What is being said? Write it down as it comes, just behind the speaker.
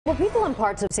Well, people in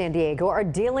parts of San Diego are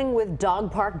dealing with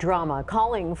dog park drama,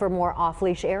 calling for more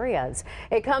off-leash areas.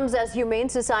 It comes as Humane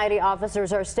Society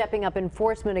officers are stepping up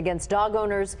enforcement against dog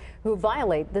owners who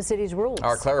violate the city's rules.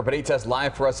 Our Clara Benitez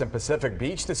live for us in Pacific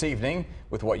Beach this evening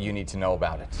with what you need to know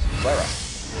about it. Clara.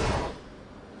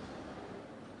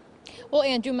 Well,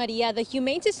 Andrew, Maria, the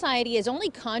Humane Society is only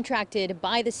contracted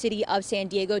by the city of San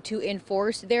Diego to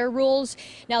enforce their rules.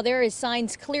 Now, there is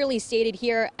signs clearly stated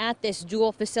here at this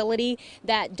dual facility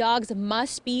that dogs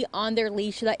must be on their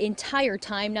leash the entire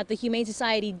time. Now, the Humane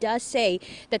Society does say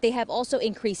that they have also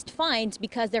increased fines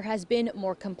because there has been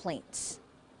more complaints.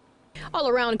 All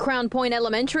around Crown Point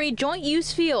Elementary joint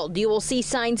use field, you will see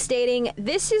signs stating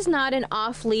this is not an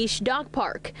off-leash dog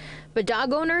park, but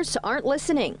dog owners aren't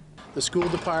listening. The school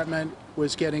department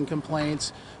was getting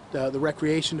complaints. The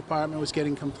recreation department was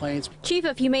getting complaints. Chief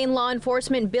of Humane Law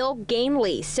Enforcement Bill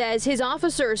Gainley says his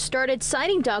officers started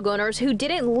citing dog owners who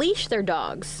didn't leash their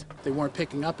dogs. They weren't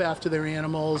picking up after their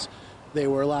animals. They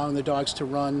were allowing the dogs to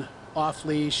run off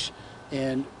leash,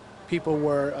 and people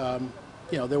were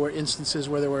there were instances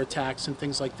where there were attacks and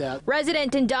things like that.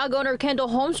 Resident and dog owner Kendall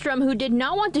Holmstrom, who did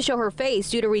not want to show her face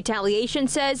due to retaliation,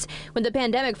 says when the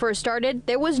pandemic first started,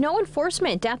 there was no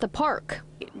enforcement at the park.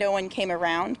 No one came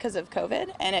around because of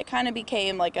COVID, and it kind of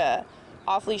became like a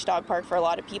off-leash dog park for a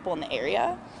lot of people in the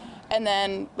area. And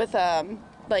then with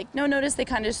no notice, they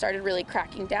kind of started really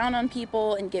cracking down on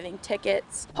people and giving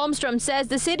tickets. Holmstrom says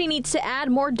the city needs to add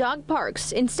more dog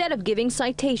parks instead of giving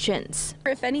citations.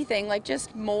 If anything,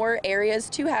 just more areas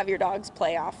to have your dogs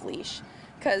play off leash.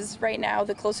 Because right now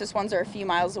the closest ones are a few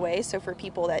miles away. So for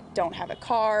people that don't have a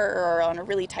car or are on a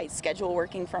really tight schedule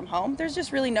working from home, there's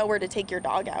just really nowhere to take your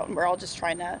dog out. And we're all just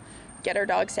trying to get our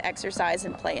dogs to exercise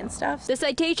and play and stuff. The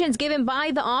citations given by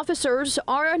the officers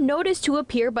are a notice to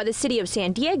appear by the city of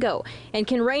San Diego and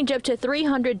can range up to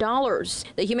 $300.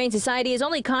 The Humane Society is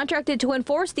only contracted to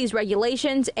enforce these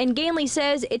regulations, and Gainley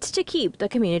says it's to keep the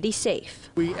community safe.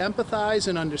 We empathize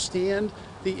and understand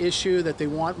the issue that they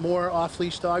want more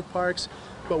off-leash dog parks,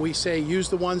 but we say use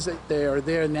the ones that they are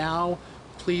there now.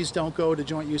 Please don't go to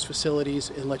joint use facilities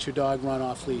and let your dog run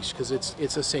off-leash, because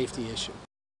it's a safety issue.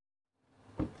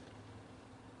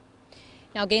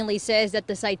 Now, Gainley says that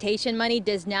the citation money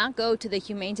does not go to the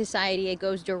Humane Society. It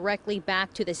goes directly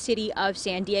back to the city of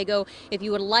San Diego. If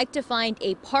you would like to find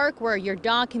a park where your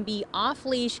dog can be off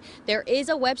leash, there is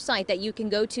a website that you can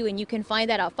go to, and you can find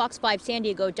that at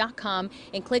fox5sandiego.com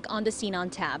and click on the Scene On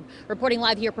tab. Reporting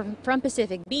live here from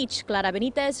Pacific Beach, Clara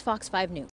Benitez, Fox 5 News.